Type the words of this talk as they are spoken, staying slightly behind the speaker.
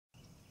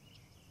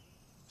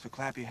So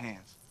clap your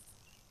hands.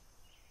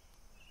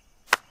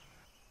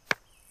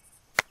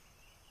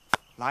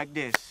 Like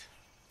this.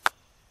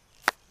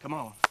 Come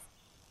on.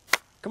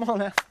 Come on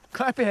now,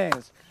 clap your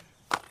hands.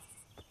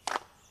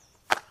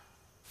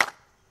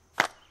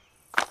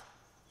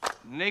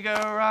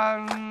 Nigger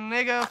run,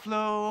 nigger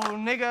flew,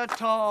 nigger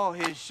tore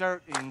his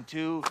shirt in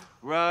two.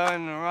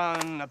 Run,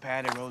 run, the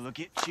paddy roller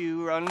get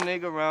you. Run,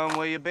 nigger, run,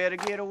 well, you better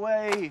get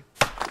away.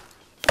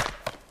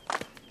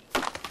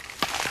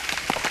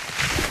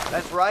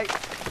 That's right,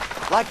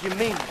 like you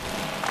mean it.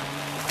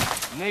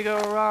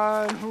 Nigger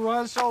run,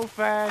 run so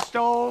fast,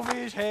 over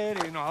his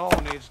head in a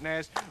hornet's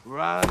nest.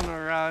 Run,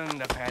 run,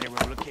 the paddy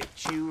roller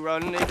catch you.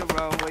 Run, nigger,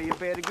 run, well, you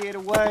better get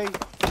away.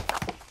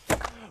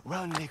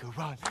 Run, nigger,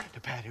 run,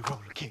 the paddy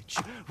roller catch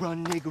you.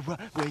 Run, nigger, run,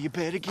 well, you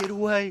better get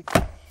away.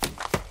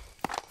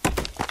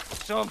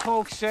 Some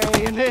folks say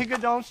a nigger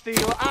don't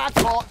steal. I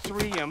caught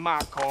 3 in my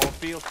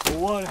cornfield.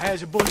 One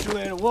has a bushel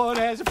and one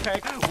has a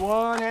pack.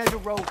 One has a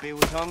rope, it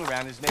was hung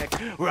around his neck.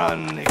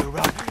 Run, nigger,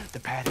 run, the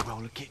paddy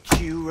roller catch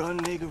you. Run,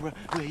 nigger, run,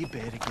 well, you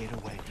better get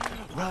away.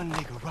 Run,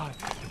 nigger, run,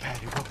 the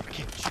paddy roller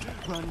catch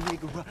you. Run,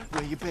 nigger, run,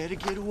 well, you better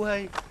get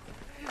away.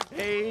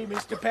 Hey,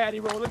 Mr. Paddy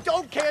Roller,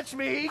 don't catch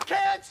me.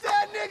 Catch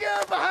that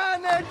nigger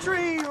behind that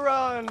tree.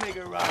 Run,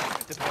 nigger, run.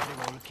 The Paddy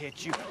Roller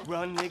catch you.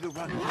 Run, nigger,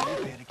 run. Well,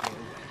 you better get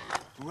away.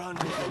 Run,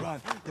 nigger,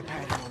 run. The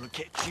Paddy Roller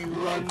catch you.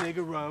 Run,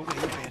 nigger, run. Well,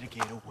 you better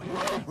get away.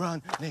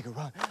 Run, nigger,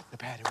 run. The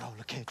Paddy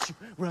Roller catch you.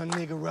 Run,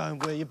 nigger, run.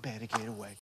 Well, you better get away.